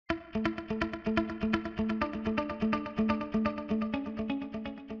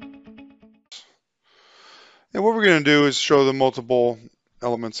And what we're going to do is show the multiple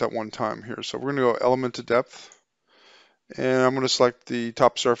elements at one time here. So we're going to go element to depth, and I'm going to select the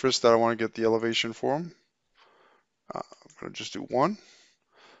top surface that I want to get the elevation for. I'm going to just do 1,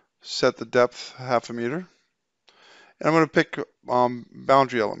 set the depth 1/2 meter, and I'm going to pick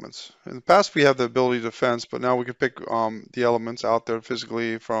boundary elements. In the past we have the ability to fence, but now we can pick the elements out there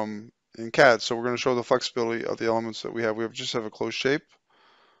physically from in CAD. So we're going to show the flexibility of the elements that we have. We just have a closed shape.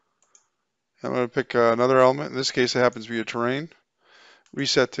 I'm going to pick another element. In this case, it happens to be a terrain.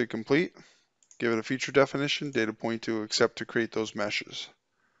 Reset to complete. Give it a feature definition. Data point to accept to create those meshes.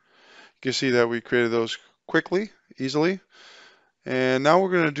 You can see that we created those quickly, easily. And now we're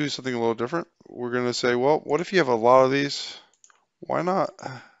going to do something a little different. We're going to say, well, what if you have a lot of these? Why not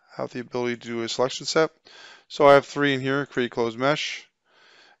have the ability to do a selection set? So I have 3 in here. Create closed mesh,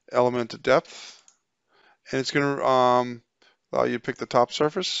 element to depth, and it's going to allow you to pick the top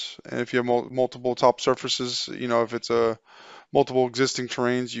surface. And if you have multiple top surfaces, you know, if it's a multiple existing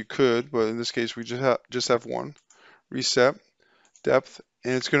terrains, you could, but in this case, we just have 1. Reset, depth,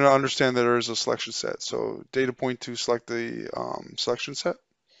 and it's going to understand that there is a selection set. So data point to select the selection set,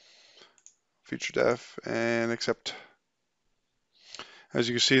 feature def, and accept. As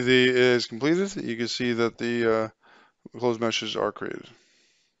you can see, it is completed. You can see that the closed meshes are created.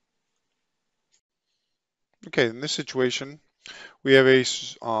 Okay, in this situation, we have a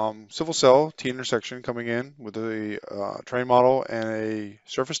civil cell T intersection coming in with a terrain model and a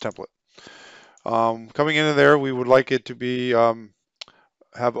surface template. Coming into there, we would like it to be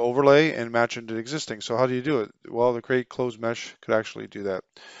have overlay and match into existing. So how do you do it? Well, the create closed mesh could actually do that.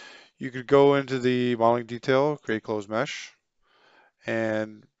 You could go into the modeling detail, create closed mesh,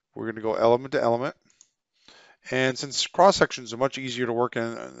 and we're going to go element to element. And since cross sections are much easier to work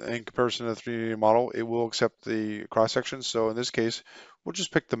in comparison to the 3D model, it will accept the cross sections. So in this case, we'll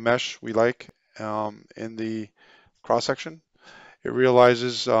just pick the mesh we like in the cross section. It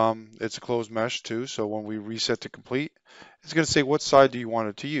realizes it's a closed mesh too, so when we reset to complete, it's going to say what side do you want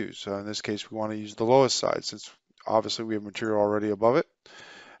it to use. In this case, we want to use the lowest side since obviously we have material already above it.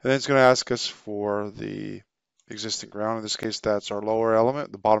 And then it's going to ask us for the existing ground. In this case, that's our lower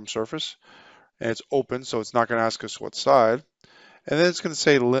element, the bottom surface. And it's open, so it's not going to ask us what side. And then it's going to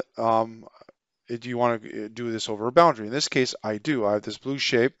say, do you want to do this over a boundary? In this case, I do. I have this blue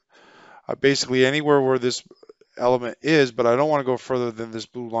shape. Basically, anywhere where this element is, but I don't want to go further than this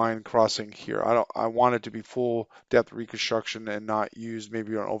blue line crossing here. I want it to be full depth reconstruction and not use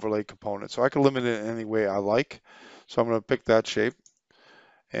maybe an overlay component. So I can limit it any way I like. So I'm going to pick that shape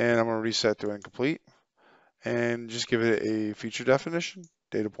and I'm going to reset to incomplete and just give it a feature definition,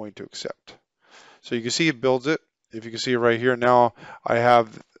 data point to accept. So you can see it builds it. If you can see it right here, now I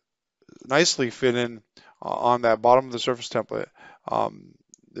have nicely fit in on that bottom of the surface template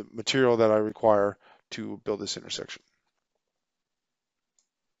the material that I require to build this intersection.